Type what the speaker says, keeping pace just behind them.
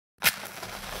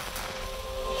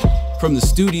from the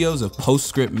studios of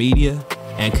Postscript Media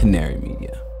and Canary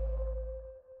Media.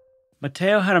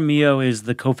 Mateo Jaramillo is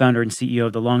the co-founder and CEO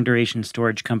of the long-duration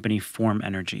storage company Form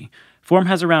Energy. Form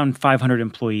has around 500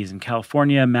 employees in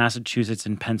California, Massachusetts,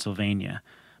 and Pennsylvania.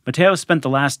 Mateo spent the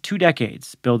last 2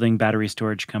 decades building battery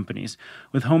storage companies,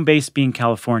 with home base being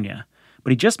California.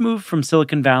 But he just moved from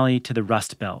Silicon Valley to the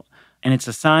Rust Belt, and it's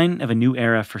a sign of a new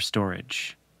era for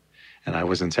storage. And I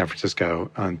was in San Francisco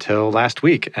until last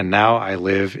week, and now I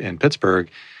live in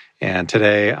Pittsburgh. And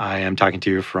today I am talking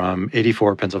to you from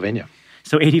 84, Pennsylvania.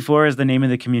 So 84 is the name of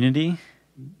the community?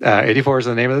 84 is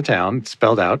the name of the town. It's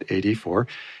spelled out, 84.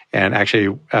 And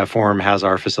actually, Form has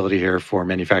our facility here for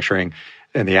manufacturing.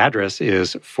 And the address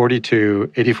is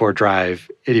 4284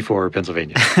 Drive, 84,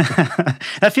 Pennsylvania.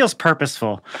 That feels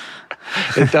purposeful.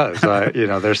 It does.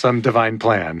 There's some divine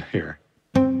plan here.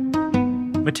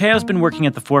 Mateo's been working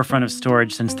at the forefront of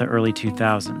storage since the early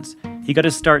 2000s. He got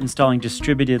his start installing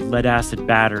distributed lead-acid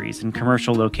batteries in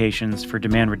commercial locations for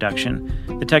demand reduction.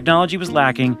 The technology was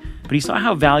lacking, but he saw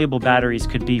how valuable batteries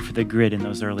could be for the grid in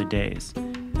those early days.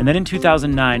 And then in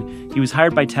 2009, he was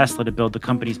hired by Tesla to build the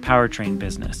company's powertrain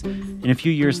business. And a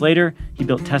few years later, he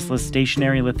built Tesla's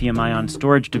stationary lithium-ion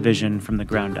storage division from the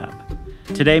ground up.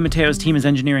 Today, Mateo's team is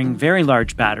engineering very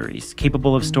large batteries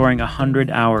capable of storing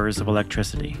 100 hours of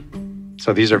electricity.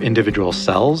 So these are individual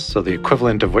cells. So the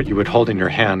equivalent of what you would hold in your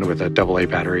hand with a AA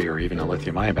battery or even a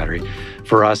lithium-ion battery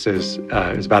for us is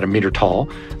about 1 meter tall.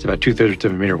 It's about 2/3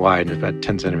 of a meter wide and about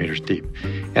 10 centimeters deep.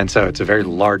 And so it's a very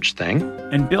large thing.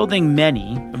 And building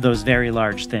many of those very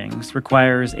large things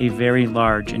requires a very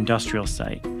large industrial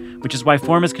site, which is why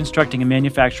Form is constructing a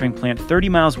manufacturing plant 30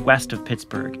 miles west of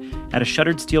Pittsburgh at a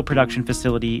shuttered steel production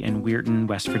facility in Weirton,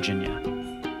 West Virginia.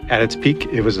 At its peak,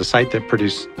 it was a site that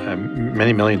produced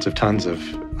many millions of tons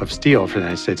of steel for the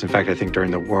United States. In fact, I think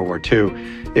during the World War II,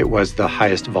 it was the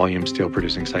highest volume steel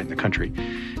producing site in the country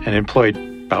and employed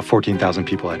about 14,000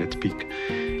 people at its peak.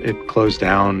 It closed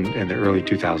down in the early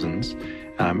 2000s,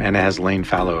 and it has lain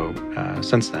fallow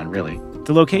since then, really.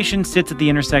 The location sits at the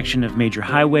intersection of major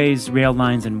highways, rail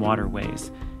lines, and waterways.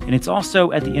 And it's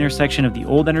also at the intersection of the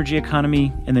old energy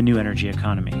economy and the new energy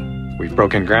economy. We've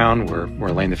broken ground.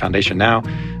 We're laying the foundation now.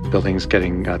 Building's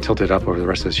getting tilted up over the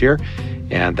rest of this year.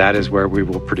 And that is where we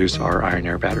will produce our iron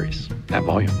air batteries at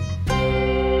volume.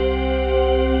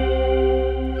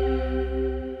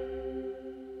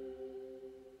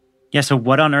 Yeah, so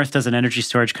what on earth does an energy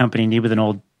storage company need with an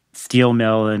old steel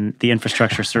mill and the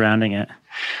infrastructure surrounding it?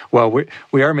 Well,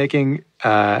 we are making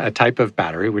a type of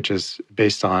battery which is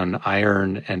based on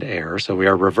iron and air. So we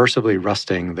are reversibly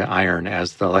rusting the iron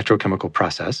as the electrochemical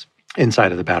process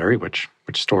inside of the battery, which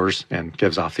stores and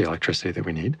gives off the electricity that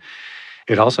we need.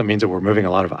 It also means that we're moving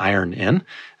a lot of iron in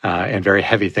and very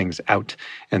heavy things out.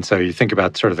 And so you think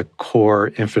about sort of the core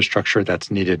infrastructure that's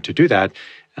needed to do that,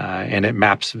 and it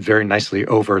maps very nicely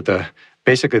over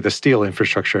basically the steel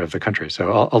infrastructure of the country.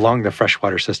 So along the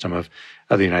freshwater system of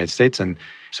the United States. And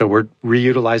so we're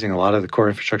reutilizing a lot of the core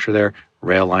infrastructure there,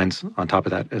 rail lines on top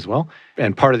of that as well.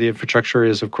 And part of the infrastructure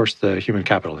is, of course, the human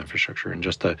capital infrastructure and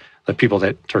just the people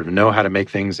that sort of know how to make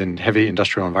things in heavy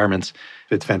industrial environments.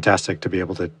 It's fantastic to be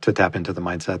able to tap into the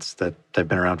mindsets that have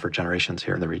been around for generations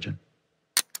here in the region.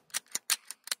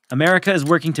 America is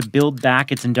working to build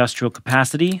back its industrial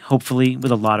capacity, hopefully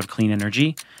with a lot of clean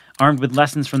energy. Armed with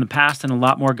lessons from the past and a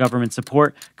lot more government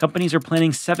support, companies are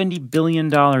planning $70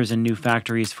 billion in new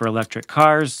factories for electric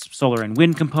cars, solar and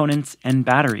wind components, and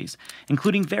batteries,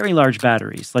 including very large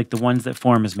batteries like the ones that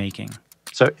Form is making.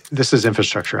 So this is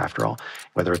infrastructure after all,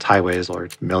 whether it's highways or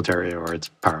it's military or it's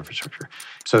power infrastructure.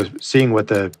 So seeing what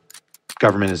the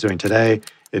government is doing today,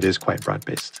 it is quite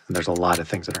broad-based, and there's a lot of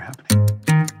things that are happening.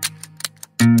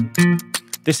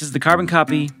 This is The Carbon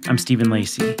Copy. I'm Stephen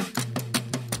Lacey.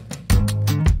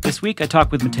 This week, I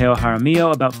talked with Mateo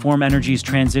Jaramillo about Form Energy's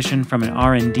transition from an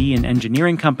R&D and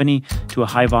engineering company to a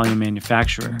high-volume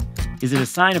manufacturer. Is it a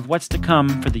sign of what's to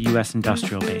come for the U.S.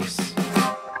 industrial base?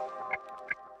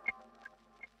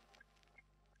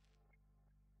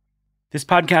 This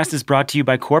podcast is brought to you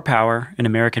by Core Power, an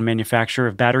American manufacturer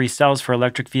of battery cells for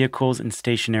electric vehicles and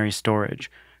stationary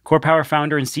storage. Core Power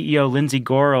founder and CEO Lindsay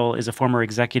Gorel is a former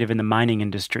executive in the mining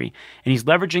industry, and he's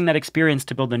leveraging that experience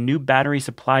to build a new battery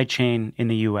supply chain in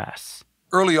the U.S.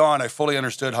 Early on, I fully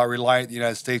understood how reliant the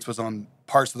United States was on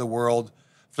parts of the world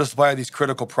for the supply of these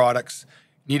critical products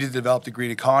needed to develop the green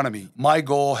economy. My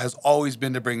goal has always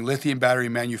been to bring lithium battery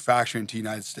manufacturing to the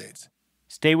United States.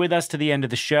 Stay with us to the end of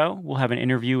the show. We'll have an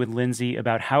interview with Lindsay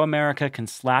about how America can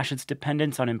slash its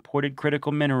dependence on imported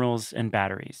critical minerals and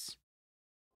batteries.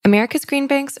 America's green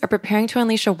banks are preparing to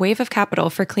unleash a wave of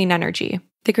capital for clean energy.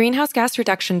 The Greenhouse Gas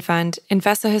Reduction Fund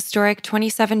invests a historic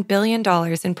 $27 billion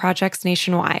in projects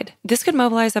nationwide. This could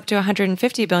mobilize up to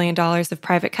 $150 billion of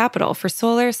private capital for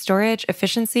solar, storage,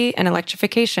 efficiency, and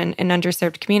electrification in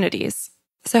underserved communities.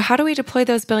 So how do we deploy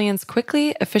those billions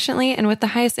quickly, efficiently, and with the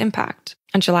highest impact?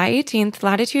 On July 18th,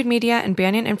 Latitude Media and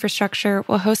Banyan Infrastructure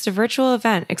will host a virtual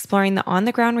event exploring the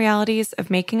on-the-ground realities of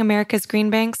making America's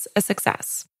green banks a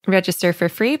success. Register for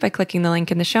free by clicking the link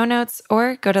in the show notes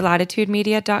or go to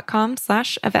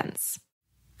latitudemedia.com/events.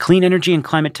 Clean energy and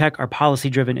climate tech are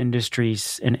policy-driven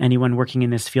industries, and anyone working in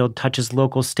this field touches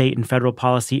local, state, and federal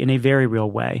policy in a very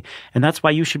real way. And that's why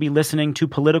you should be listening to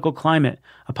Political Climate,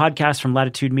 a podcast from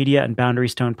Latitude Media and Boundary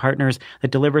Stone Partners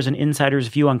that delivers an insider's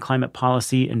view on climate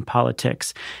policy and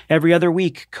politics. Every other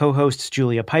week, co-hosts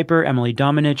Julia Piper, Emily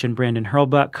Domenech, and Brandon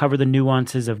Hurlbut cover the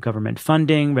nuances of government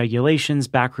funding, regulations,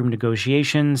 backroom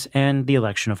negotiations, and the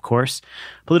election, of course.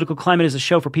 Political Climate is a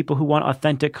show for people who want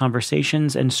authentic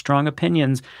conversations and strong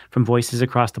opinions from voices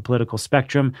across the political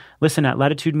spectrum. Listen at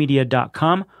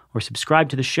latitudemedia.com or subscribe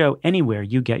to the show anywhere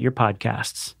you get your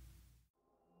podcasts.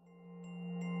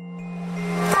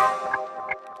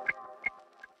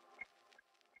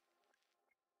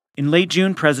 In late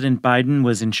June, President Biden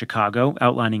was in Chicago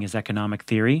outlining his economic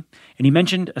theory, and he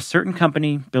mentioned a certain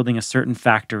company building a certain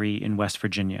factory in West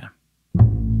Virginia.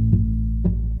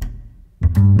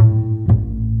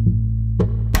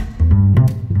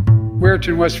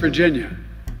 Weirton, West Virginia,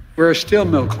 where a steel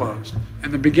mill closed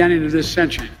in the beginning of this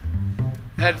century.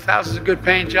 It had thousands of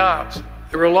good-paying jobs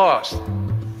that were lost.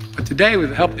 But today, with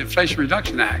the help of the Inflation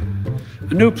Reduction Act,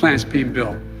 a new plant's being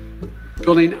built,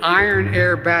 building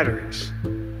iron-air batteries,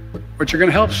 which are going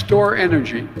to help store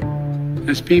energy. And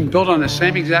it's being built on the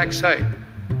same exact site,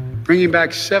 bringing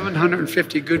back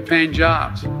 750 good-paying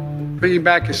jobs, bringing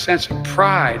back a sense of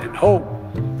pride and hope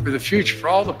for the future for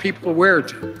all the people of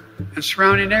Weirton and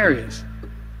surrounding areas.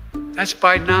 That's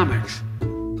Bidenomics.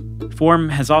 Form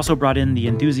has also brought in the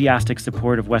enthusiastic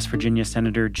support of West Virginia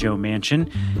Senator Joe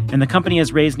Manchin, and the company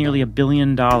has raised nearly $1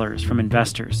 billion from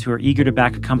investors who are eager to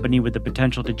back a company with the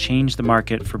potential to change the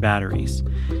market for batteries.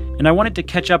 And I wanted to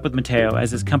catch up with Mateo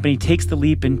as his company takes the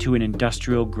leap into an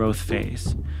industrial growth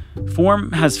phase.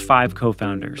 Form has 5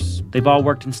 co-founders. They've all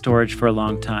worked in storage for a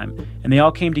long time, and they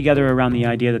all came together around the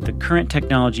idea that the current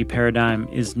technology paradigm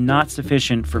is not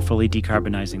sufficient for fully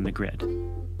decarbonizing the grid.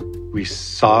 We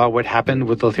saw what happened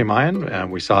with lithium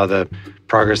ion. We saw the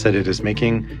progress that it has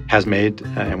made,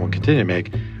 and will continue to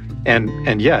make.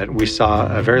 And yet we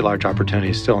saw a very large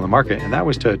opportunity still in the market, and that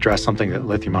was to address something that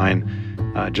lithium ion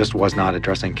just was not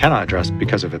addressing, cannot address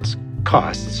because of its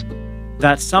costs.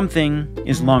 That something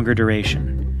is longer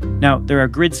duration. Now, there are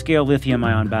grid-scale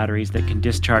lithium-ion batteries that can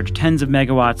discharge tens of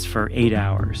megawatts for 8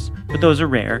 hours, but those are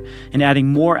rare, and adding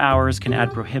more hours can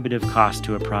add prohibitive cost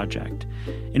to a project.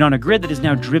 And on a grid that is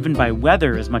now driven by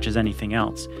weather as much as anything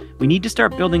else, we need to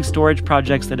start building storage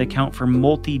projects that account for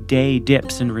multi-day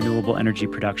dips in renewable energy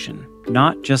production,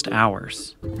 not just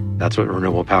hours. That's what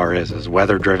renewable power is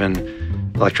weather-driven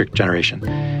electric generation.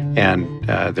 And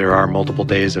there are multiple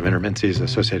days of intermittencies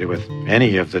associated with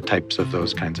any of the types of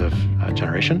those kinds of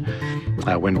generation,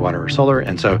 wind, water, or solar.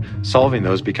 And so solving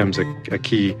those becomes a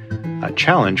key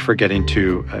challenge for getting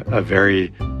to a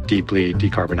very deeply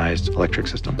decarbonized electric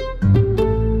system.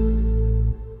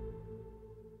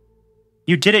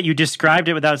 You did it. You described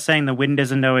it without saying the wind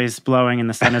isn't always blowing and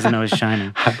the sun isn't always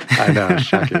shining. I know, it's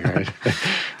shocking, right?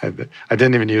 I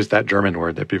didn't even use that German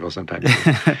word that people sometimes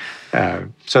use.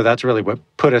 So that's really what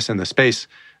put us in the space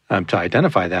to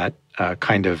identify that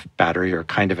kind of battery or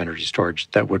kind of energy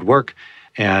storage that would work.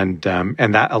 And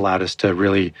that allowed us to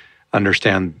really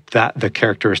understand that the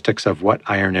characteristics of what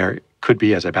iron air could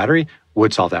be as a battery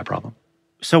would solve that problem.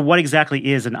 So what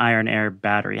exactly is an iron air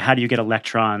battery? How do you get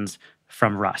electrons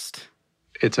from rust?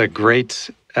 It's a great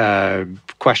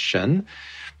question,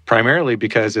 primarily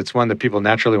because it's one that people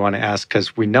naturally want to ask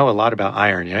because we know a lot about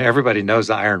iron. You know, everybody knows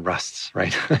the iron rusts,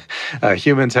 right?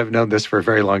 Humans have known this for a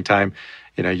very long time.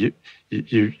 You know, you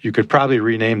could probably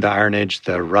rename the Iron Age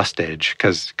the Rust Age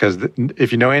because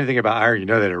if you know anything about iron, you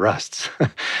know that it rusts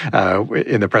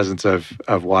in the presence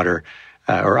of water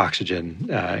or oxygen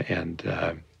and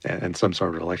some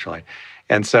sort of electrolyte.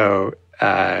 And so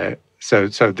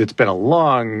it's been a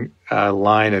long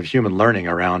line of human learning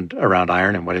around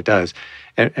iron and what it does.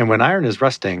 And when iron is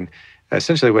rusting,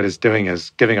 essentially what it's doing is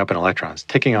giving up an electron, it's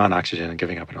taking on oxygen and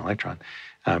giving up an electron.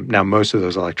 Now, most of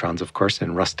those electrons, of course,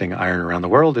 in rusting iron around the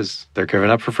world they're given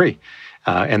up for free,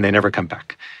 and they never come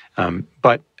back.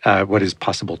 But what is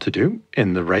possible to do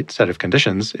in the right set of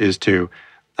conditions is to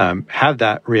have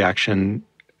that reaction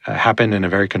happen in a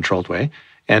very controlled way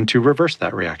and to reverse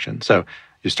that reaction. So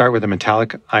you start with a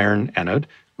metallic iron anode,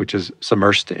 which is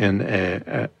submersed in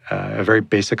a very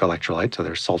basic electrolyte. So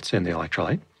there's salts in the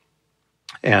electrolyte,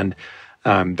 and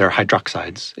there are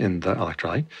hydroxides in the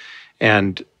electrolyte.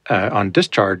 And on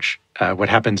discharge, what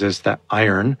happens is that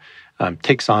iron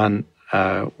takes on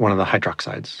one of the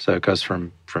hydroxides. So it goes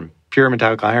from pure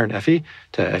metallic iron, Fe,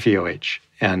 to FeOH.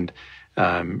 And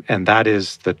that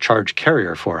is the charge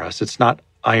carrier for us. It's not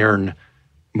iron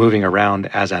moving around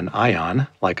as an ion,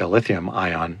 like a lithium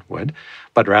ion would,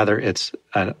 but rather it's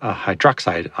a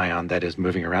hydroxide ion that is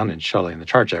moving around and shuttling the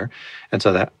charge there. And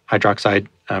so that hydroxide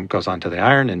goes onto the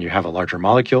iron, and you have a larger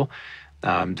molecule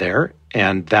there.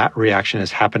 And that reaction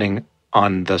is happening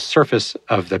on the surface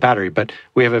of the battery. But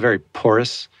we have a very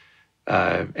porous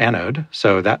anode,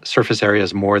 so that surface area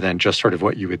is more than just sort of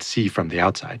what you would see from the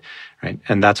outside, right?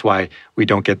 And that's why we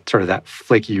don't get sort of that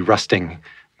flaky rusting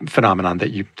phenomenon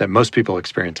that most people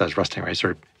experience as rusting, right?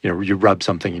 Sort of, you rub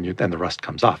something and the rust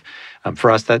comes off. For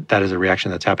us, that is a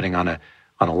reaction that's happening on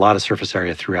a lot of surface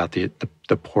area throughout the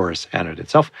porous anode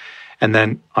itself. And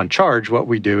then on charge, what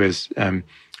we do is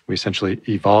we essentially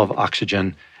evolve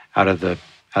oxygen out of the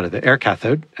air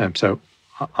cathode. So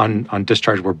on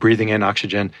discharge, we're breathing in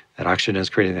oxygen. That oxygen is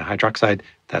creating the hydroxide.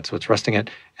 That's what's rusting it.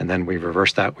 And then we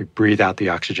reverse that. We breathe out the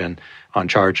oxygen on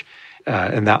charge.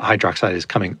 And that hydroxide is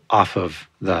coming off of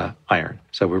the iron.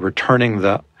 So we're returning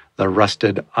the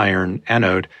rusted iron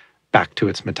anode back to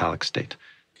its metallic state.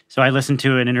 So I listened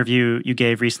to an interview you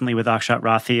gave recently with Akshat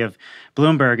Rathi of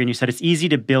Bloomberg, and you said it's easy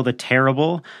to build a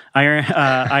terrible iron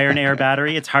air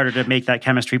battery. It's harder to make that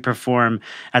chemistry perform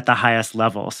at the highest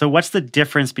level. So what's the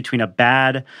difference between a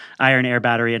bad iron air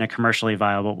battery and a commercially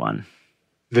viable one?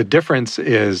 The difference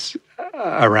is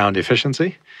around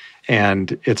efficiency,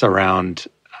 and it's around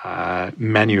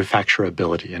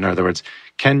manufacturability. In other words,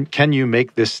 can you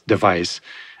make this device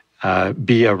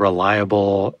be a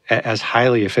reliable, as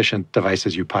highly efficient device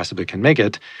as you possibly can make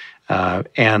it,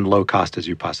 and low cost as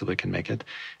you possibly can make it?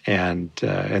 And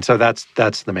so that's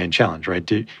the main challenge, right?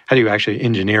 How do you actually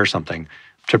engineer something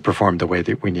to perform the way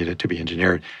that we need it to be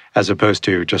engineered, as opposed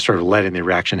to just sort of letting the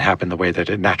reaction happen the way that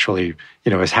it naturally,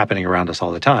 is happening around us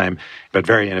all the time, but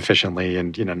very inefficiently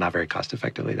and, not very cost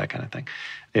effectively, that kind of thing.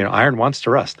 Iron wants to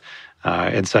rust.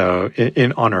 And so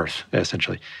on Earth,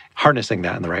 essentially, harnessing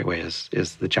that in the right way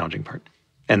is the challenging part.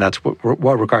 And that's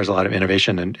what requires a lot of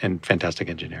innovation and fantastic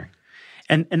engineering.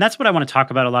 And that's what I want to talk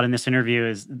about a lot in this interview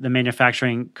is the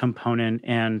manufacturing component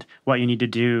and what you need to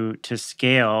do to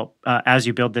scale as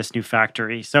you build this new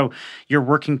factory. So you're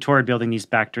working toward building these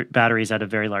batteries at a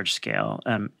very large scale.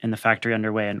 And the factory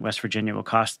underway in West Virginia will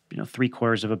cost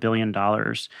 $750 million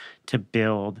to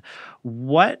build.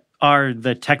 What are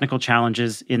the technical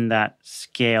challenges in that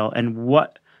scale, and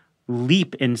what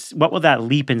will that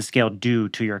leap in scale do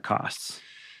to your costs?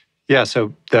 Yeah,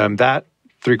 so that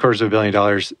 $750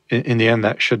 million, in the end,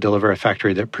 that should deliver a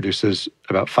factory that produces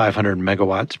about 500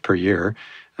 megawatts per year,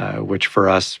 which for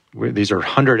us, these are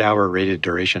 100-hour rated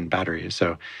duration batteries.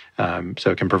 So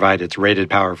it can provide its rated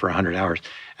power for 100 hours,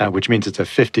 which means it's a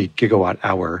 50 gigawatt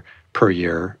hour per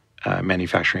year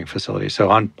manufacturing facility.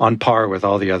 So on par with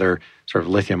all the other sort of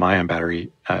lithium-ion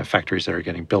battery factories that are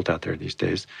getting built out there these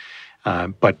days.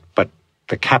 But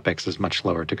the capex is much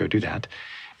lower to go do that.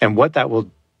 And what that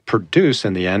will produce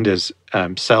in the end is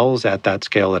cells at that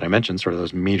scale that I mentioned, sort of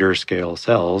those meter scale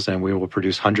cells, and we will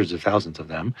produce hundreds of thousands of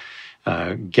them.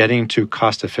 Getting to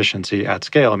cost efficiency at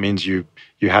scale means you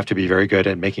have to be very good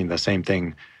at making the same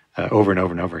thing over and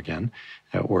over and over again,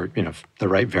 or the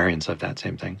right variants of that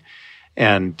same thing.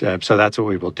 And so that's what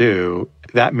we will do.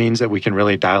 That means that we can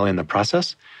really dial in the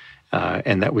process,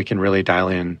 and that we can really dial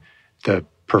in the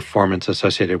performance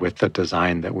associated with the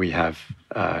design that we have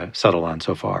settled on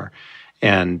so far.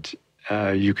 And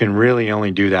you can really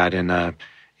only do that in a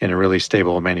really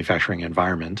stable manufacturing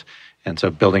environment. And so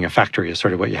building a factory is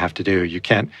sort of what you have to do. You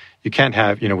can't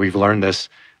have, we've learned this,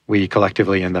 we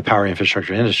collectively in the power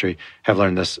infrastructure industry have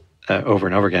learned this over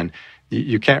and over again.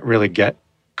 You can't really get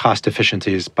cost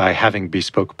efficiencies by having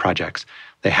bespoke projects.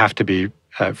 They have to be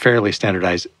fairly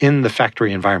standardized in the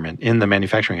factory environment, in the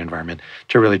manufacturing environment,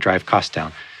 to really drive costs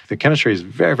down. The chemistry is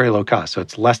very, very low cost, so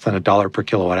it's less than $1 per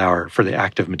kilowatt hour for the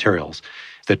active materials.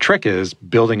 The trick is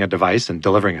building a device and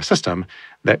delivering a system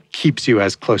that keeps you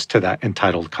as close to that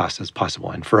entitled cost as possible.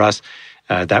 And for us,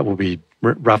 that will be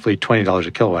roughly $20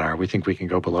 a kilowatt hour. We think we can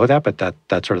go below that, but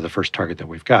that's sort of the first target that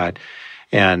we've got.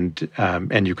 And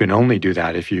you can only do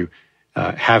that if you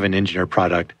have an engineered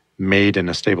product made in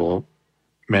a stable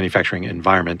manufacturing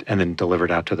environment and then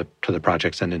delivered out to the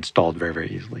projects and installed very, very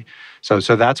easily. So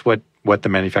that's what the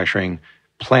manufacturing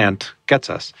plant gets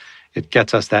us. It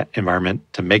gets us that environment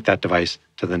to make that device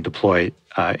to then deploy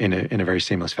in a very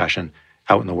seamless fashion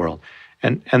out in the world.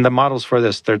 And the models for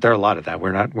this, there are a lot of that.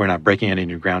 We're not breaking any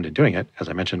new ground in doing it. As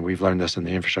I mentioned, we've learned this in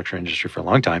the infrastructure industry for a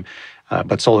long time.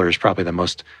 But solar is probably the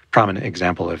most prominent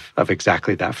example of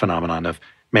exactly that phenomenon of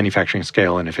manufacturing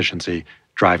scale and efficiency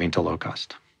driving to low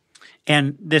cost.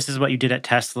 And this is what you did at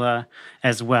Tesla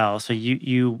as well. So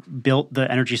you built the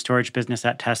energy storage business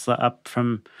at Tesla up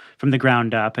from the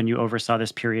ground up, and you oversaw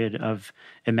this period of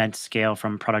immense scale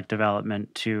from product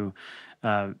development to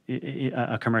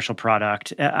a commercial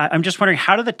product. I'm just wondering,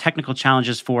 how do the technical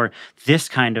challenges for this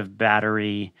kind of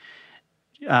battery,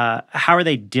 how are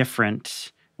they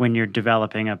different when you're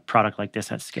developing a product like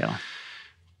this at scale?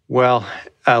 Well,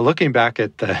 looking back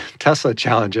at the Tesla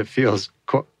challenge, it feels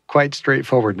quite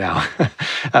straightforward now.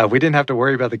 We didn't have to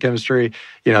worry about the chemistry.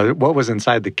 What was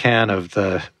inside the can of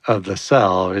the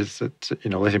cell is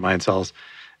lithium-ion cells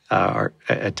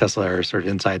at Tesla are sort of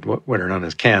inside what are known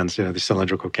as cans, these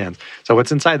cylindrical cans. So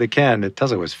what's inside the can at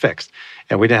Tesla was fixed,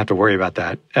 and we didn't have to worry about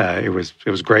that. It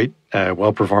was great,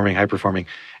 well-performing, high-performing,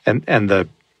 and the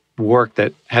work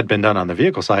that had been done on the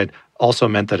vehicle side also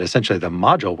meant that essentially the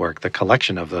module work, the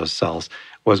collection of those cells,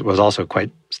 was also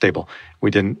quite stable.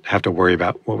 We didn't have to worry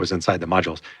about what was inside the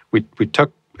modules. We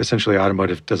took essentially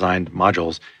automotive designed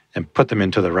modules and put them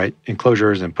into the right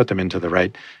enclosures and put them into the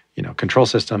right control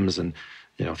systems and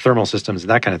thermal systems and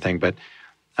that kind of thing. But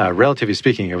relatively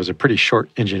speaking, it was a pretty short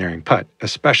engineering putt,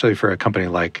 especially for a company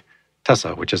like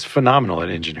Tesla, which is phenomenal at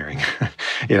engineering.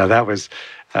 That was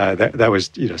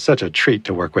such a treat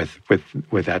to work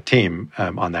with that team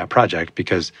on that project,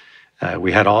 because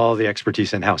we had all the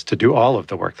expertise in-house to do all of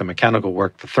the work, the mechanical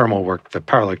work, the thermal work, the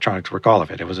power electronics work, all of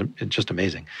it. It was just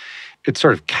amazing. It's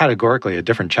sort of categorically a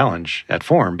different challenge at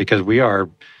Form, because we are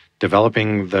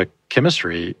developing the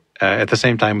chemistry at the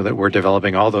same time that we're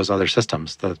developing all those other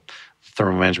systems, the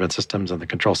thermal management systems and the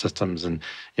control systems and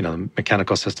the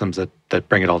mechanical systems that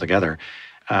bring it all together.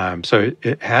 So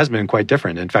it has been quite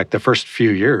different. In fact, the first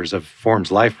few years of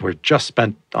Form's life were just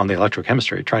spent on the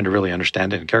electrochemistry, trying to really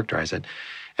understand it and characterize it.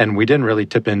 And we didn't really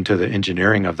tip into the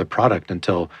engineering of the product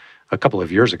until a couple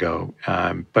of years ago.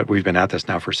 But we've been at this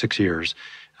now for 6 years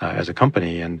as a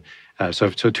company. And so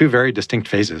two very distinct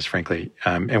phases, frankly.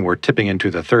 And we're tipping into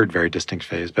the third very distinct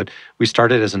phase. But we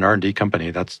started as an R&D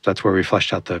company. That's where we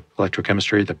fleshed out the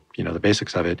electrochemistry, the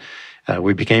basics of it.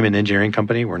 We became an engineering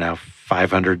company. We're now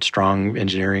 500 strong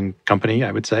engineering company,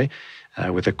 I would say,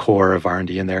 with a core of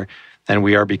R&D in there. And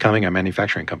we are becoming a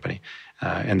manufacturing company.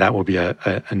 And that will be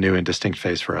a new and distinct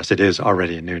phase for us. It is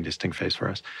already a new and distinct phase for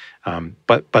us.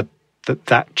 But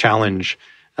that challenge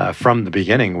from the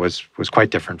beginning was quite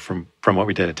different from what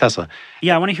we did at Tesla.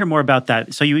 Yeah, I want to hear more about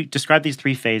that. So you described these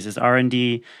three phases: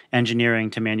 R&D, engineering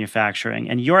to manufacturing.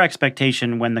 And your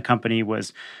expectation when the company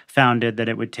was founded that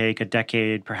it would take a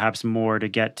decade, perhaps more, to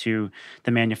get to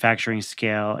the manufacturing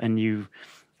scale, and you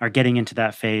are getting into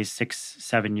that phase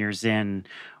 6-7 years in.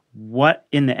 What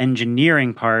in the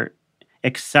engineering part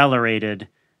accelerated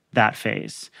that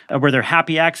phase? Were there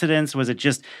happy accidents? Was it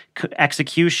just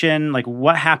execution? Like,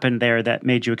 what happened there that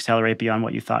made you accelerate beyond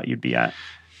what you thought you'd be at?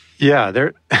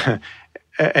 Yeah,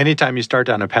 anytime you start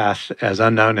down a path as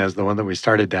unknown as the one that we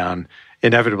started down,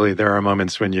 inevitably there are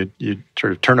moments when you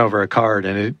sort of turn over a card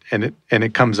and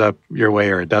it comes up your way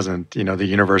or it doesn't. The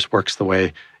universe works the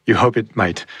way you hope it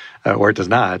might, or it does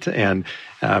not. And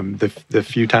the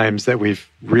few times that we've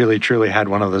really truly had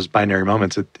one of those binary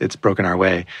moments, it's broken our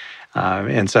way.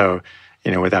 And so,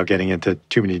 without getting into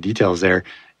too many details there,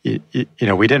 we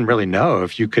didn't really know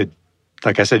if you could,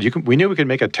 like I said, we knew we could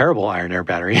make a terrible iron air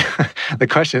battery. The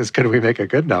question is, could we make a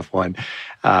good enough one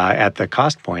at the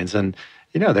cost points? And,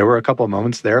 there were a couple of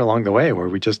moments there along the way where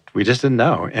we just didn't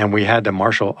know. And we had to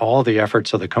marshal all the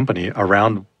efforts of the company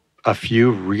around a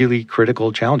few really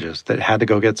critical challenges that had to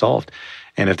go get solved.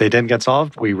 And if they didn't get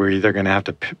solved, we were either going to have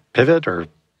to pivot or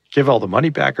give all the money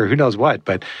back or who knows what.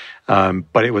 But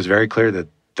it was very clear that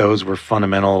those were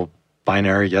fundamental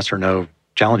binary yes or no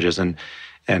challenges. And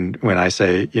when I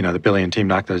say, the Billion team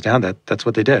knocked those down, that's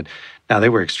what they did. Now, they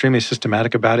were extremely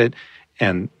systematic about it,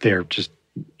 and they're just,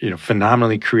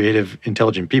 phenomenally creative,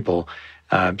 intelligent people.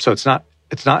 So it's not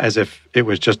as if it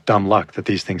was just dumb luck that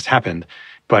these things happened,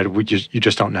 but you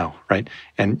just don't know, right?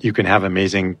 And you can have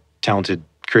amazing, talented,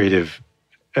 creative,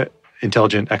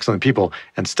 intelligent, excellent people,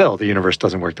 and still the universe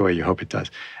doesn't work the way you hope it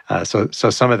does. So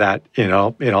some of that, it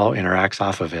all interacts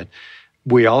off of it.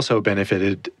 We also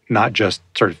benefited not just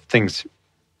sort of things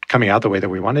coming out the way that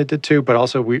we wanted it to, but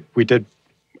also we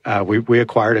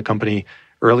acquired a company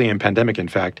early in pandemic, in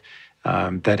fact,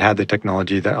 that had the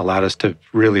technology that allowed us to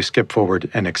really skip forward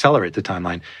and accelerate the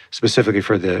timeline, specifically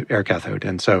for the air cathode.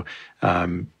 And so,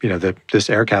 this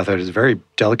air cathode is a very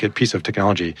delicate piece of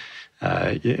technology.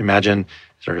 Imagine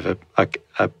sort of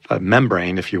a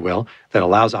membrane, if you will, that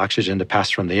allows oxygen to pass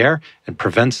from the air and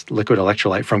prevents liquid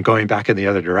electrolyte from going back in the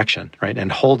other direction, right? And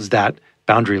holds that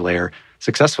boundary layer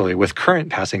successfully with current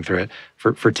passing through it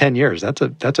for 10 years. That's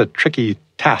a tricky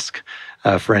task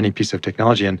for any piece of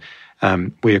technology. And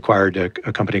we acquired a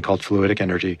company called Fluidic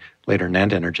Energy, later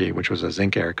Nant Energy, which was a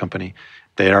zinc air company.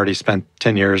 They had already spent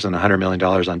 10 years and $100 million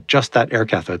on just that air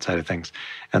cathode side of things.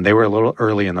 And they were a little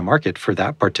early in the market for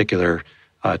that particular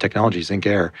technology, zinc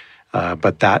air.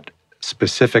 But that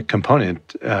specific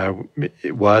component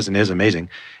was and is amazing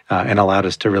and allowed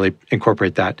us to really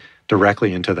incorporate that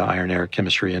directly into the iron air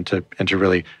chemistry and to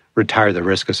really retire the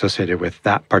risk associated with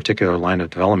that particular line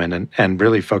of development and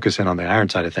really focus in on the iron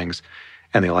side of things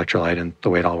and the electrolyte and the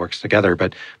way it all works together,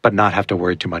 but not have to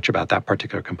worry too much about that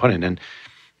particular component. And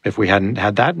if we hadn't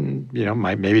had that,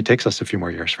 maybe it takes us a few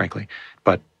more years, frankly.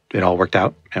 But it all worked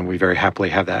out, and we very happily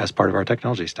have that as part of our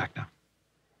technology stack now.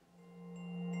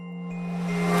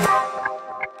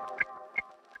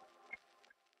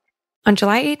 On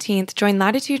July 18th, join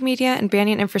Latitude Media and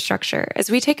Banyan Infrastructure as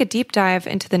we take a deep dive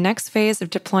into the next phase of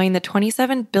deploying the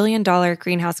 $27 billion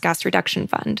Greenhouse Gas Reduction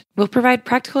Fund. We'll provide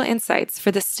practical insights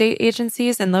for the state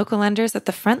agencies and local lenders at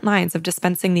the front lines of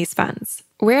dispensing these funds.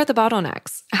 Where are the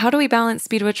bottlenecks? How do we balance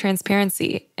speed with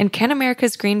transparency? And can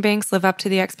America's green banks live up to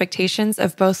the expectations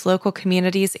of both local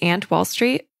communities and Wall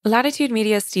Street? Latitude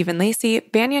Media's Stephen Lacey,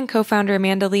 Banyan co-founder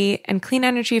Amanda Lee, and Clean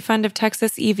Energy Fund of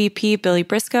Texas EVP Billy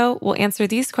Briscoe will answer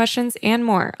these questions and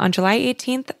more on July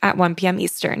 18th at 1 p.m.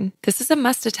 Eastern. This is a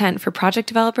must-attend for project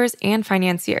developers and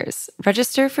financiers.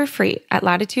 Register for free at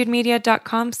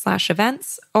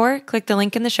latitudemedia.com/events or click the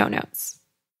link in the show notes.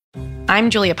 I'm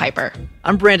Julia Piper.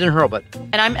 I'm Brandon Hurlbut.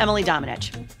 And I'm Emily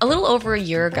Domenech. A little over a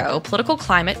year ago, political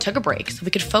climate took a break so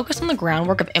we could focus on the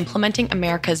groundwork of implementing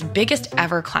America's biggest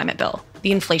ever climate bill,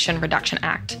 the Inflation Reduction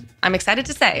Act. I'm excited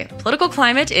to say, political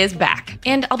climate is back.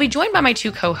 And I'll be joined by my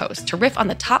two co-hosts to riff on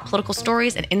the top political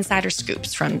stories and insider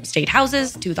scoops, from state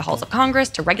houses to the halls of Congress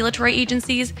to regulatory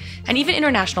agencies and even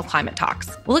international climate talks.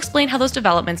 We'll explain how those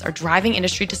developments are driving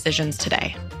industry decisions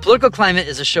today. Political Climate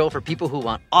is a show for people who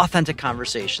want authentic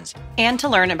conversations. And to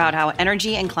learn about how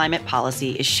energy and climate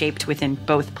policy is shaped within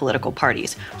both political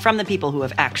parties, from the people who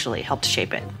have actually helped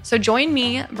shape it. So join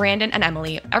me, Brandon, and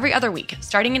Emily every other week,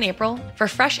 starting in April, for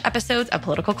fresh episodes of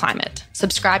Political Climate.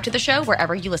 Subscribe to the show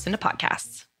wherever you listen to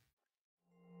podcasts.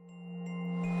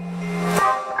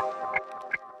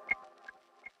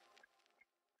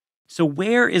 So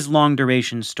where is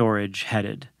long-duration storage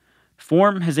headed?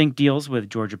 Form has inked deals with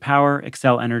Georgia Power,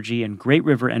 Xcel Energy, and Great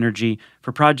River Energy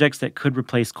for projects that could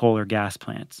replace coal or gas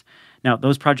plants. Now,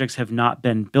 those projects have not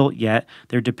been built yet.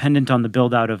 They're dependent on the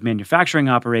build-out of manufacturing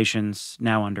operations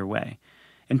now underway.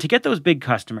 And to get those big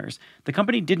customers, the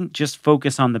company didn't just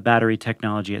focus on the battery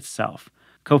technology itself.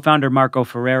 Co-founder Marco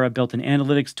Ferreira built an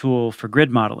analytics tool for grid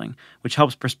modeling, which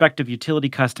helps prospective utility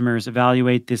customers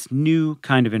evaluate this new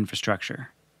kind of infrastructure.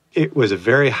 It was a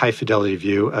very high-fidelity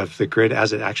view of the grid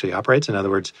as it actually operates. In other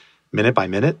words, minute by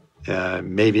minute,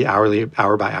 maybe hourly,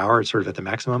 hour by hour, sort of at the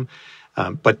maximum,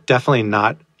 but definitely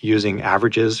not using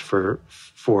averages for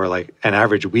like an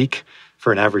average week,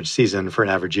 for an average season, for an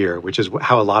average year, which is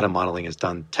how a lot of modeling is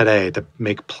done today to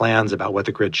make plans about what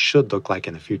the grid should look like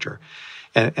in the future.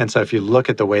 And so if you look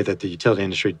at the way that the utility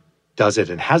industry does it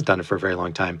and has done it for a very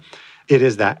long time, it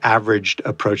is that averaged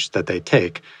approach that they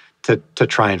take to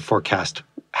try and forecast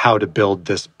how to build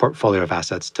this portfolio of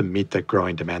assets to meet the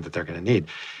growing demand that they're going to need.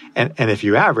 And if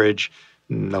you average,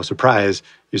 no surprise,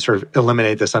 you sort of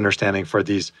eliminate this understanding for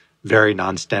these very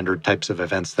non-standard types of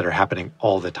events that are happening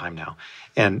all the time now.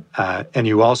 And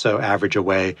you also average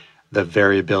away the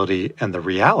variability and the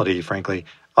reality, frankly,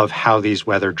 of how these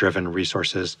weather-driven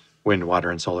resources, wind,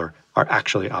 water, and solar, are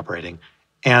actually operating,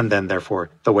 and then, therefore,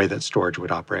 the way that storage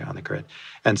would operate on the grid.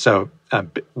 And so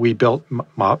we built,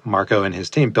 Marco and his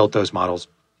team built those models.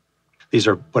 These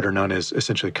are what are known as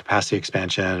essentially capacity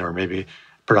expansion or maybe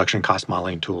production cost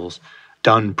modeling tools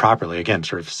done properly, again,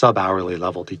 sort of sub-hourly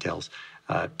level details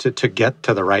to get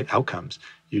to the right outcomes.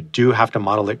 You do have to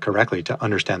model it correctly to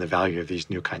understand the value of these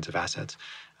new kinds of assets.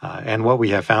 And what we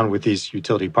have found with these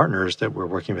utility partners that we're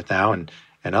working with now and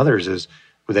others is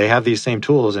they have these same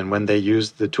tools, and when they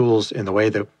use the tools in the way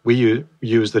that we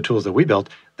use the tools that we built,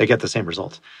 they get the same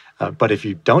results. But if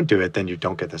you don't do it, then you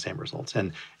don't get the same results.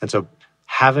 And so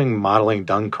having modeling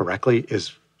done correctly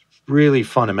is really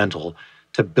fundamental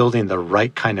to building the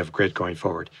right kind of grid going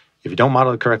forward. If you don't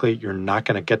model it correctly, you're not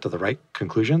going to get to the right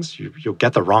conclusions. You'll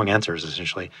get the wrong answers,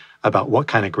 essentially, about what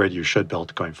kind of grid you should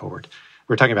build going forward.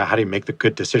 We're talking about how do you make the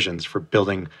good decisions for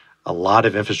building a lot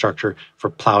of infrastructure, for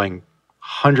plowing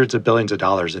hundreds of billions of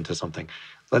dollars into something.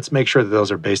 Let's make sure that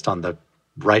those are based on the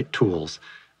right tools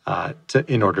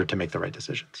in order to make the right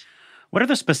decisions. What are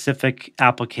the specific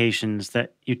applications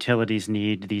that utilities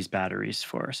need these batteries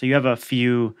for? So you have a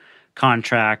few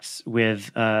contracts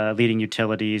with leading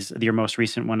utilities. Your most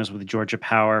recent one is with Georgia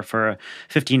Power for a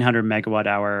 1,500 megawatt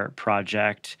hour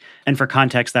project. And for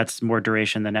context, that's more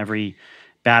duration than every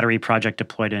battery project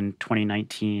deployed in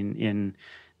 2019 in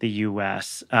the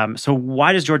U.S. So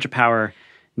why does Georgia Power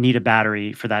need a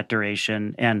battery for that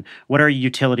duration? And what are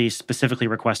utilities specifically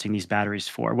requesting these batteries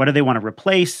for? What do they want to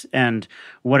replace? And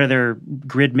what do their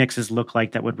grid mixes look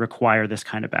like that would require this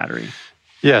kind of battery?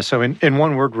 Yeah, so in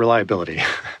one word, reliability.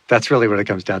 That's really what it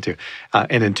comes down to.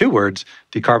 And in two words,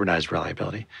 decarbonized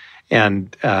reliability.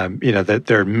 And, that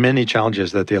there are many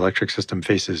challenges that the electric system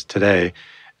faces today.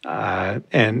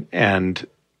 And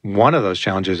one of those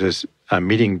challenges is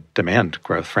meeting demand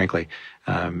growth, frankly.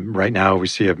 Right now, we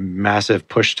see a massive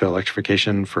push to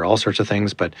electrification for all sorts of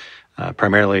things, but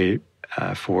primarily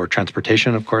for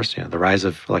transportation, of course, the rise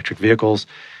of electric vehicles,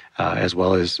 as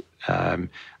well as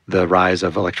the rise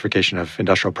of electrification of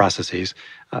industrial processes,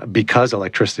 because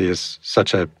electricity is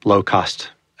such a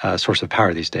low-cost source of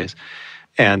power these days.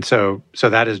 And so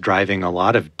that is driving a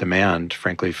lot of demand,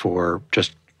 frankly, for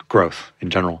just growth in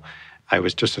general. I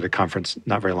was just at a conference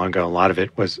not very long ago. A lot of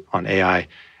it was on AI.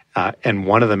 And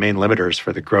one of the main limiters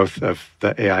for the growth of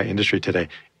the AI industry today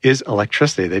is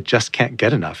electricity. They just can't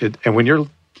get enough. And when you're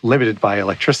limited by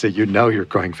electricity, you're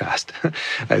going fast.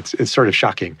 It's sort of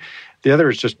shocking. The other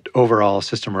is just overall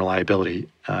system reliability.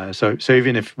 So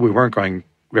even if we weren't going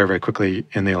very, very quickly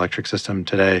in the electric system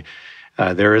today,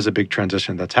 there is a big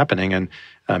transition that's happening. And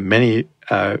many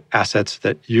assets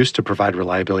that used to provide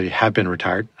reliability have been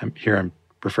retired. I'm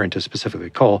referring to specifically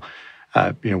coal.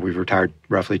 We've retired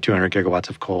roughly 200 gigawatts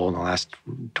of coal in the last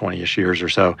 20-ish years or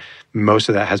so. Most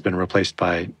of that has been replaced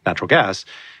by natural gas,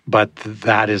 but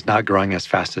that is not growing as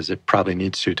fast as it probably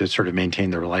needs to sort of maintain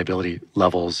the reliability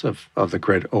levels of the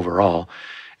grid overall.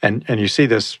 And you see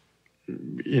this,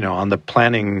 on the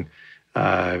planning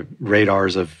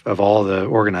radars of all the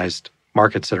organized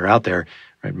markets that are out there,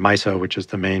 right? MISO, which is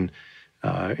the main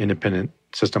independent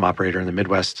system operator in the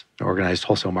Midwest organized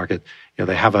wholesale market,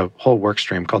 they have a whole work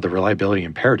stream called the Reliability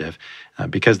Imperative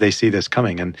because they see this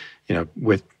coming. And,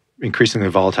 with increasingly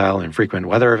volatile and frequent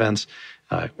weather events,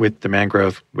 with demand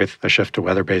growth, with a shift to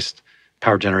weather-based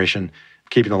power generation,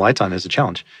 keeping the lights on is a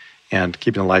challenge. And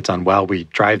keeping the lights on while we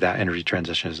drive that energy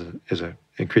transition is an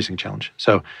increasing challenge.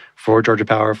 So for Georgia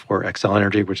Power, for Xcel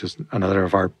Energy, which is another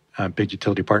of our big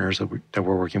utility partners that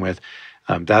we're working with,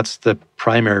 that's the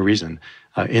primary reason.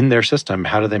 In their system,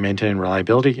 how do they maintain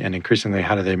reliability? And increasingly,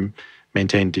 how do they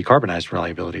maintain decarbonized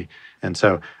reliability? And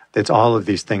so it's all of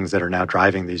these things that are now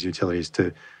driving these utilities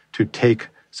to take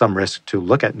some risk to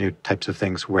look at new types of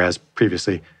things, whereas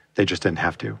previously they just didn't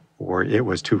have to, or it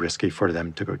was too risky for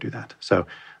them to go do that. So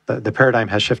the paradigm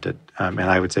has shifted, and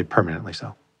I would say permanently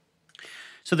so.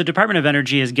 So the Department of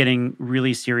Energy is getting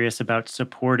really serious about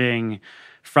supporting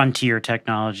frontier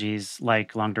technologies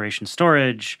like long-duration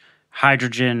storage,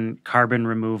 hydrogen, carbon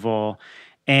removal,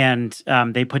 and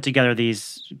they put together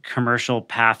these commercial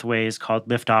pathways called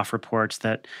liftoff reports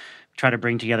that try to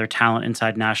bring together talent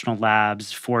inside national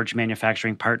labs, forge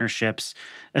manufacturing partnerships,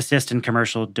 assist in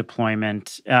commercial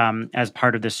deployment as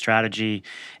part of this strategy.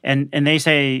 And they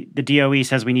say, the DOE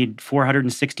says we need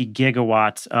 460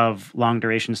 gigawatts of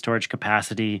long-duration storage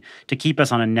capacity to keep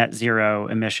us on a net zero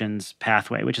emissions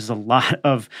pathway, which is a lot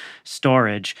of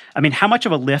storage. I mean, how much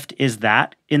of a lift is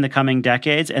that in the coming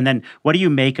decades? And then what do you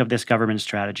make of this government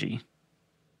strategy?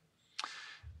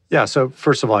 Yeah, so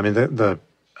first of all, I mean, the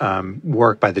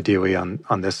work by the DOE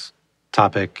on this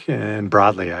topic and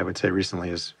broadly, I would say recently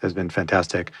has been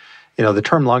fantastic. The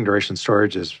term long duration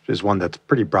storage is one that's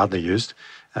pretty broadly used.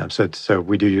 So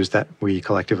we do use that. We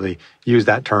collectively use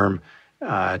that term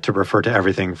to refer to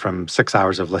everything from 6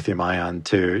 hours of lithium ion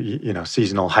to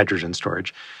seasonal hydrogen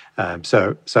storage.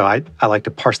 So I like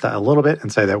to parse that a little bit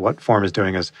and say that what Form is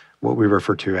doing is what we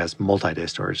refer to as multi-day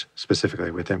storage, specifically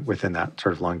within that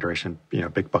sort of long duration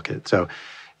big bucket. So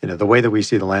the way that we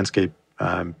see the landscape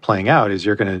playing out is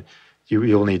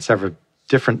you'll need several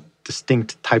different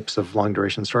distinct types of long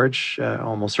duration storage,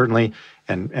 almost certainly,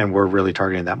 and we're really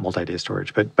targeting that multi-day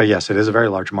storage. But yes, it is a very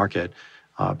large market,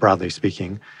 broadly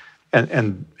speaking,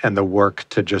 and the work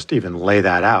to just even lay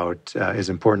that out is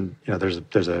important.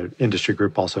 There's an industry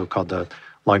group also called the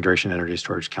Long Duration Energy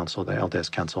Storage Council, the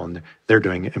LDS Council, and they're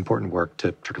doing important work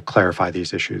to sort of clarify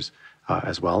these issues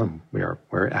as well, and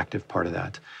we're an active part of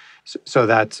that. So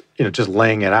that's, just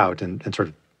laying it out and sort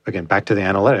of, again, back to the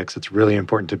analytics, it's really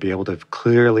important to be able to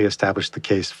clearly establish the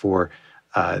case for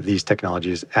these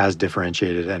technologies as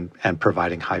differentiated and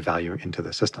providing high value into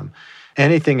the system.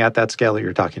 anything at that scale that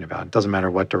you're talking about, it doesn't matter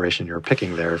what duration you're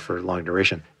picking there for long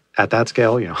duration, at that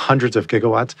scale, hundreds of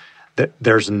gigawatts,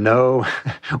 there's no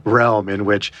realm in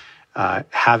which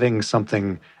having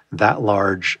something that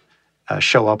large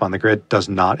show up on the grid does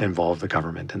not involve the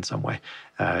government in some way.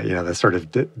 That sort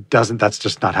of doesn't, that's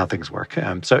just not how things work.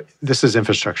 So this is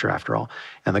infrastructure after all,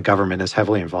 and the government is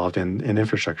heavily involved in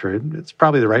infrastructure. It's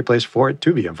probably the right place for it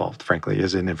to be involved, frankly,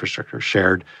 is in infrastructure,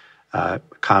 shared,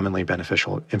 commonly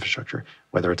beneficial infrastructure,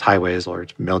 whether it's highways or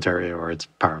it's military or it's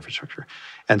power infrastructure.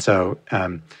 And so,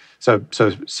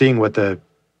 so seeing what the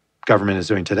government is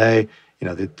doing today,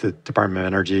 the Department of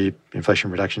Energy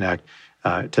Inflation Reduction Act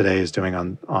today is doing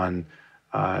on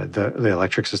the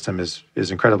electric system is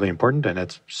incredibly important, and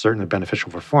it's certainly beneficial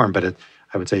for reform, but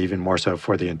I would say even more so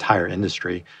for the entire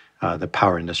industry, the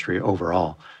power industry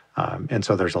overall. And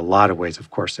so there's a lot of ways, of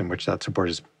course, in which that support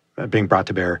is being brought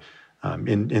to bear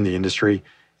in the industry.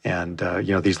 And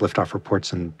these liftoff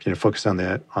reports and focus on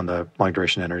the long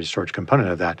duration energy storage component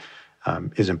of that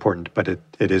is important, but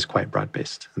it is quite broad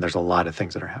based, and there's a lot of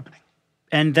things that are happening.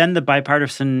 And then the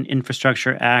Bipartisan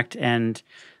Infrastructure Act and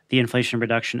the Inflation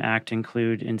Reduction Act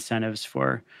include incentives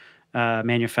for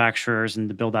manufacturers and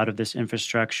the build out of this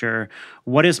infrastructure.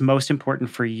 What is most important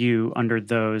for you under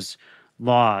those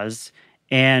laws?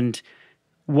 And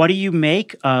what do you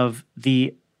make of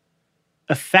the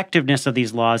effectiveness of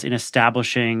these laws in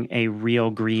establishing a real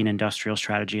green industrial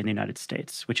strategy in the United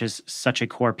States, which is such a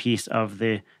core piece of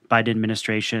the Biden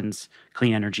administration's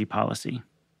clean energy policy?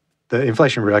 The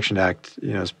Inflation Reduction Act,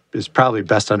 is probably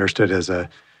best understood as a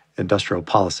industrial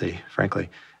policy, frankly,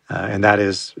 and that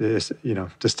is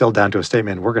distilled down to a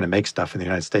statement: we're going to make stuff in the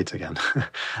United States again,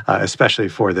 especially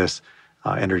for this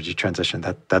energy transition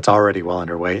that's already well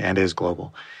underway and is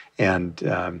global. And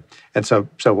so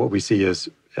what we see is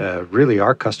really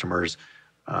our customers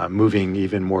moving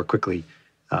even more quickly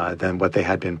than what they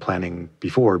had been planning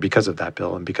before because of that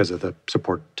bill and because of the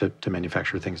support to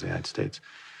manufacture things in the United States.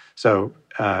 So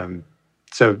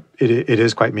it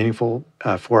is quite meaningful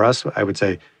for us, I would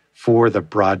say, for the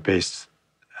broad-based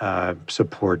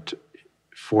support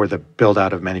for the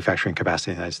build-out of manufacturing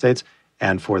capacity in the United States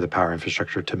and for the power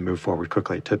infrastructure to move forward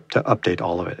quickly, to update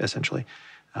all of it, essentially.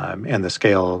 And the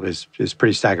scale is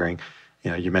pretty staggering.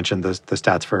 You mentioned the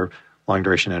stats for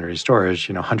long-duration energy storage,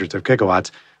 hundreds of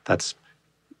gigawatts. That's,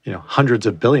 hundreds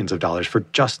of billions of dollars for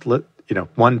just,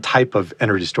 one type of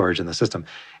energy storage in the system.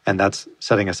 And that's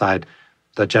setting aside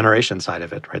the generation side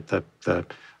of it, right? The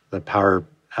power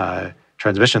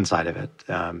transmission side of it,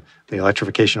 the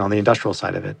electrification on the industrial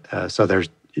side of it. So there's,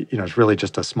 it's really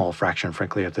just a small fraction,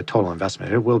 frankly, of the total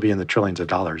investment. It will be in the trillions of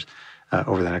dollars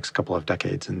over the next couple of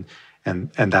decades.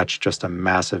 And that's just a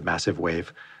massive, massive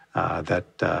wave that,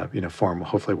 Forum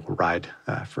hopefully will ride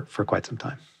for quite some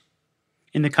time.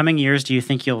 In the coming years, do you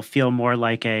think you'll feel more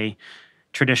like a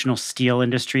traditional steel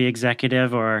industry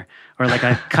executive or like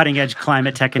a cutting edge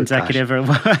climate tech executive, or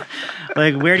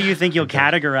like where do you think you'll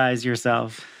categorize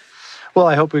yourself? Well,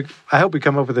 I hope we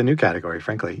come up with a new category,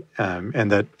 frankly,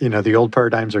 and that the old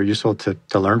paradigms are useful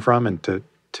to learn from and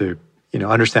to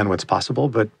understand what's possible,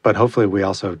 but hopefully we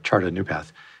also chart a new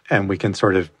path, and we can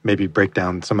sort of maybe break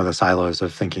down some of the silos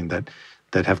of thinking that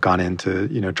have gone into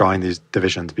drawing these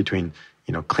divisions between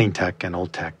clean tech and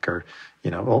old tech, or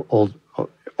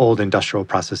old industrial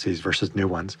processes versus new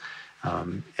ones,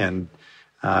 and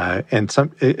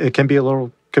some it can be a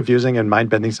little confusing and mind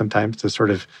bending sometimes to sort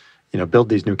of build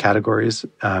these new categories.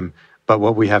 But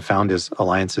what we have found is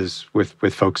alliances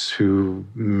with folks who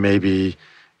maybe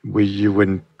you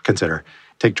wouldn't consider.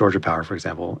 Take Georgia Power, for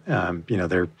example.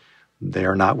 They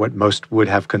are not what most would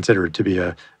have considered to be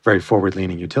a very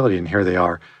forward-leaning utility, and here they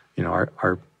are.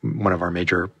 Are one of our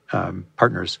major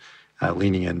partners,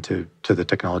 leaning into the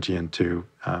technology and to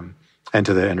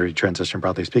the energy transition,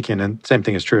 broadly speaking. And same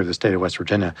thing is true of the state of West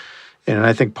Virginia. And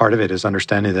I think part of it is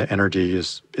understanding that energy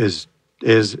is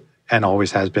and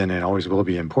always has been and always will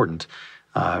be important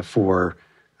for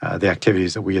the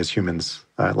activities that we as humans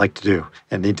like to do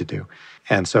and need to do.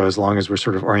 And so as long as we're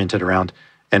sort of oriented around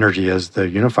energy as the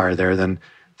unifier there, then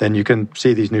you can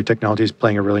see these new technologies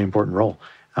playing a really important role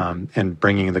and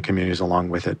bringing the communities along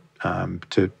with it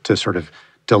to sort of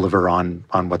deliver on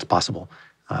what's possible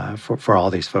for all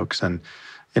these folks. And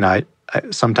I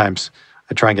sometimes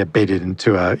I try and get baited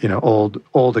into a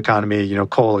old economy,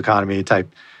 coal economy type.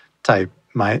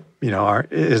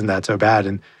 Isn't that so bad?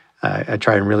 And I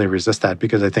try and really resist that,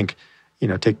 because I think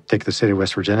take the state of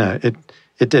West Virginia.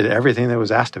 It did everything that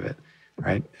was asked of it,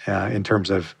 right? In terms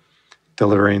of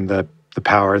delivering the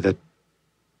power that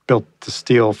built the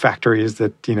steel factories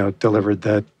that delivered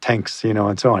the tanks,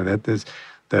 and so on. That is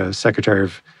the Secretary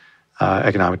of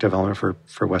economic development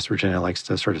for West Virginia likes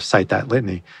to sort of cite that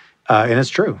litany. And it's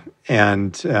true.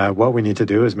 And what we need to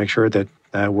do is make sure that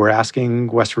we're asking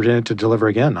West Virginia to deliver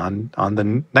again on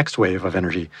the next wave of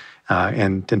energy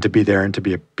and to be there and to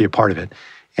be a part of it.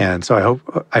 And so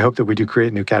I hope that we do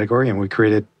create a new category, and we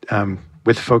create it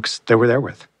with folks that we're there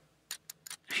with.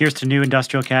 Here's to new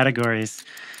industrial categories.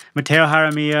 Mateo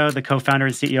Jaramillo, the co-founder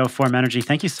and CEO of Form Energy,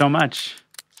 thank you so much.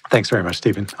 Thanks very much,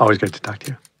 Stephen. Always great to talk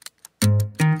to you.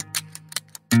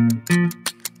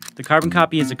 The Carbon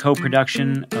Copy is a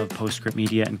co-production of Postscript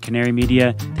Media and Canary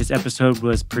Media. This episode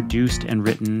was produced and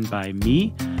written by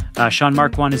me. Sean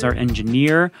Marquand is our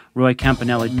engineer. Roy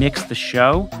Campanella mixed the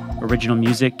show. Original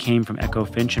music came from Echo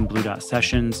Finch and Blue Dot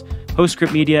Sessions.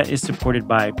 Postscript Media is supported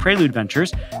by Prelude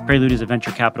Ventures. Prelude is a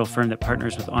venture capital firm that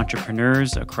partners with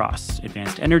entrepreneurs across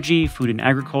advanced energy, food and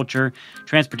agriculture,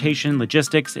 transportation,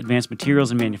 logistics, advanced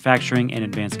materials and manufacturing, and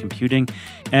advanced computing.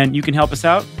 And you can help us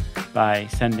out by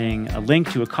sending a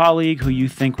link to a colleague who you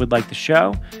think would like the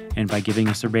show, and by giving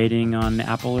us a rating on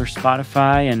Apple or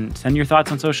Spotify, and send your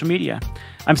thoughts on social media.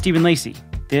 I'm Stephen Lacey.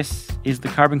 This is The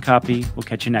Carbon Copy. We'll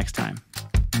catch you next time.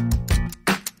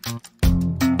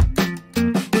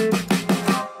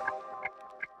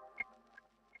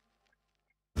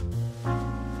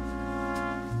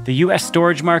 The U.S.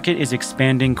 storage market is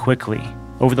expanding quickly.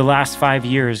 Over the last 5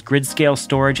 years, grid-scale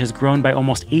storage has grown by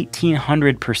almost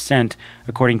 1,800%,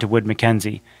 according to Wood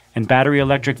Mackenzie, and battery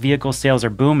electric vehicle sales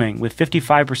are booming, with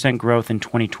 55% growth in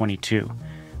 2022.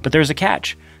 But there's a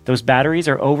catch. Those batteries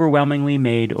are overwhelmingly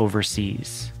made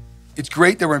overseas. It's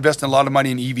great that we're investing a lot of money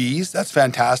in EVs. That's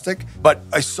fantastic. But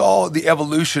I saw the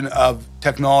evolution of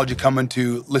technology coming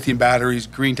to lithium batteries,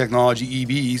 green technology,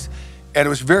 EVs, and it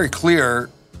was very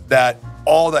clear that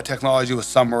all that technology was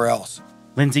somewhere else.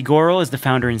 Lindsay Gorel is the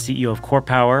founder and CEO of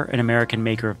CorePower, an American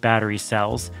maker of battery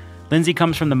cells. Lindsay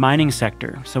comes from the mining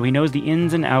sector, so he knows the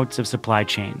ins and outs of supply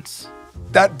chains.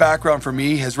 That background for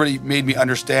me has really made me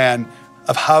understand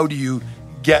of how do you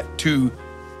get to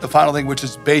the final thing, which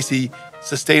is basically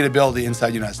sustainability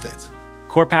inside the United States.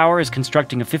 CorePower is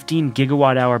constructing a 15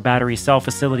 gigawatt-hour battery cell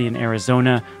facility in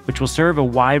Arizona, which will serve a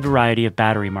wide variety of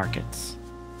battery markets.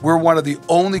 We're one of the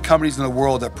only companies in the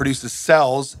world that produces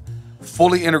cells,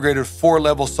 fully integrated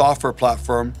 4-level software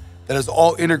platform that is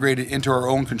all integrated into our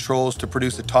own controls to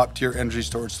produce a top-tier energy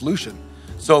storage solution.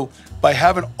 So by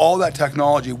having all that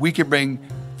technology, we can bring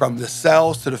from the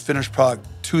cells to the finished product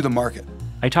to the market.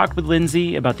 I talked with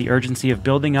Lindsay about the urgency of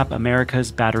building up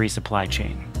America's battery supply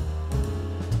chain.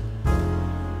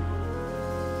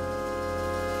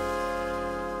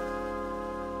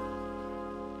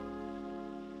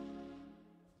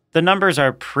 The numbers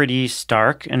are pretty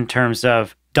stark in terms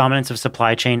of dominance of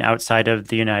supply chain outside of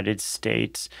the United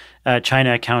States.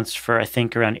 China accounts for, I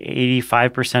think, around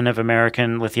 85% of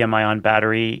American lithium-ion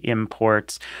battery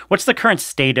imports. What's the current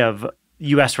state of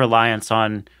U.S. reliance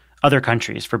on other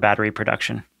countries for battery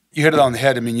production? You hit it on the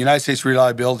head. I mean, United States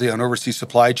reliability on overseas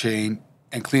supply chain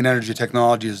and clean energy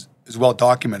technology is well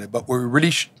documented. But what we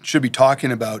really should be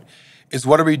talking about is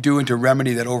what are we doing to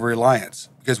remedy that over-reliance?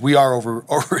 Because we are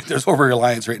there's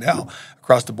over-reliance right now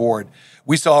across the board.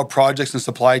 We saw how projects and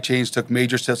supply chains took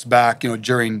major steps back,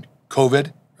 during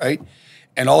COVID, right?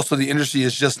 And also the industry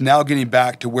is just now getting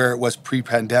back to where it was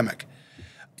pre-pandemic.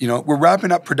 We're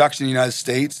wrapping up production in the United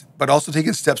States, but also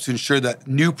taking steps to ensure that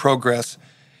new progress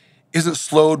isn't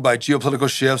slowed by geopolitical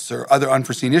shifts or other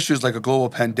unforeseen issues like a global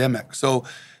pandemic. So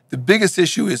the biggest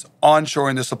issue is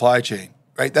onshoring the supply chain,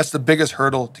 right? That's the biggest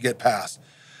hurdle to get past.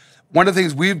 One of the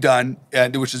things we've done,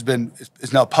 and which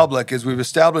is now public, is we've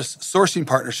established sourcing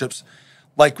partnerships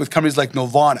with companies like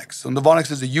Novonix. So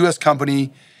Novonix is a U.S.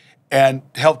 company and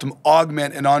helped them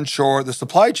augment and onshore the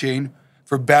supply chain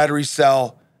for battery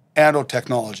cell anode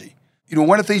technology.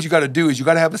 One of the things you got to do is you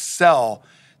got to have a cell.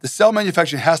 The cell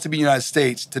manufacturing has to be in the United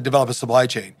States to develop a supply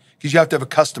chain because you have to have a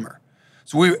customer.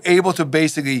 So we were able to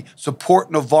basically support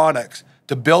Novonix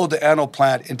to build the anode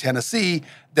plant in Tennessee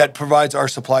that provides our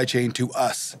supply chain to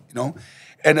us,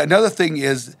 And another thing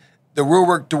is the real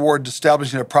work toward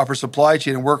establishing a proper supply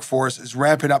chain and workforce is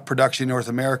ramping up production in North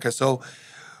America. So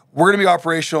we're going to be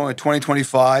operational in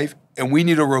 2025, and we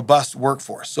need a robust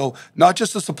workforce. So not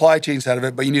just the supply chain side of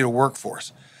it, but you need a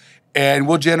workforce. And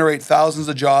we'll generate thousands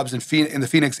of jobs in the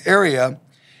Phoenix area.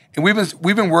 And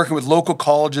we've been working with local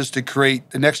colleges to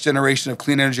create the next generation of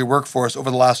clean energy workforce over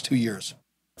the last 2 years.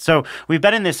 So we've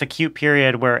been in this acute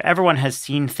period where everyone has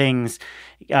seen things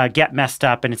get messed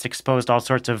up and it's exposed all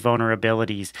sorts of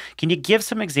vulnerabilities. Can you give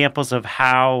some examples of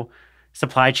how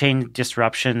supply chain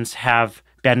disruptions have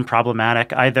been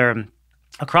problematic, either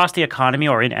across the economy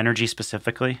or in energy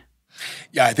specifically?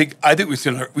 Yeah, I think we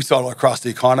saw it across the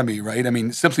economy, right? I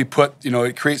mean, simply put,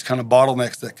 it creates kind of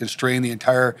bottlenecks that constrain the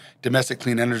entire domestic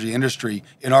clean energy industry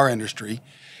in our industry.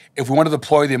 If we want to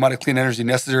deploy the amount of clean energy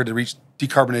necessary to reach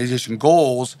decarbonization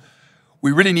goals,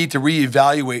 we really need to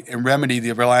reevaluate and remedy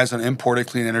the reliance on imported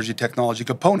clean energy technology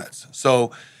components.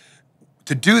 So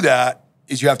to do that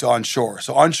is you have to onshore.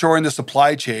 So onshoring the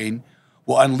supply chain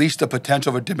will unleash the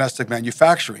potential of domestic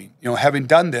manufacturing. Having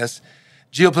done this,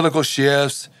 geopolitical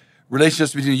shifts,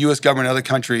 relationships between the U.S. government and other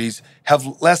countries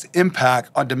have less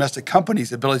impact on domestic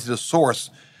companies' ability to source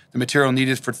the material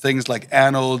needed for things like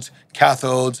anodes,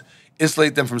 cathodes,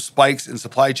 insulate them from spikes in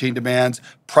supply chain demands,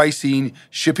 pricing,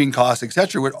 shipping costs, et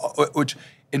cetera, which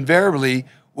invariably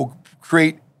will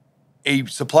create a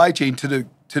supply chain to the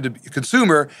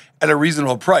consumer at a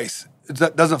reasonable price.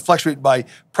 It doesn't fluctuate by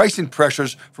pricing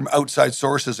pressures from outside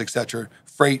sources, et cetera.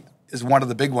 Freight is one of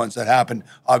the big ones that happened,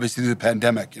 obviously, through the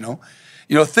pandemic,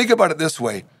 Think about it this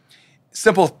way.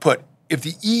 Simple put, if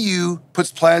the EU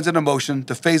puts plans into motion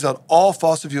to phase out all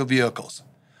fossil fuel vehicles,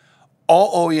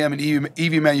 all OEM and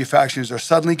EV manufacturers are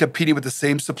suddenly competing with the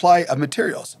same supply of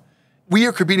materials. We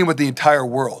are competing with the entire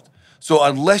world. So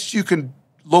unless you can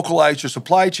localize your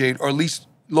supply chain, or at least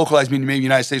localize meaning maybe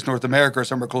United States, North America, or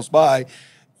somewhere close by,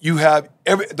 you have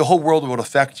the whole world will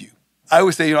affect you. I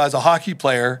always say, as a hockey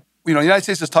player, the United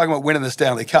States is talking about winning the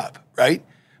Stanley Cup, right?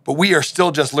 But we are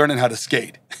still just learning how to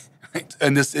skate right,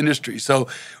 in this industry. So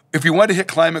if you want to hit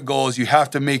climate goals, you have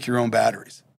to make your own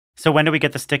batteries. So when do we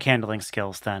get the stick handling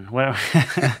skills then?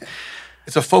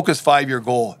 It's a focused 5-year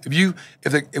goal.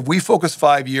 If we focus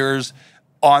 5 years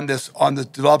on the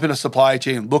developing a supply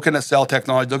chain, looking at cell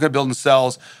technology, looking at building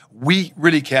cells, we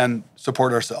really can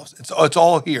support ourselves. It's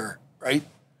all here, right?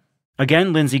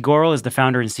 Again, Lindsay Gorel is the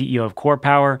founder and CEO of Core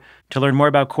Power. To learn more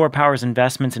about Core Power's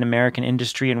investments in American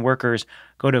industry and workers,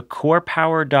 go to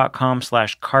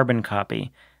corepower.com/carbon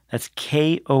copy. That's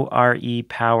KORE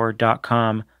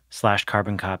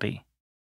power.com/carbon copy.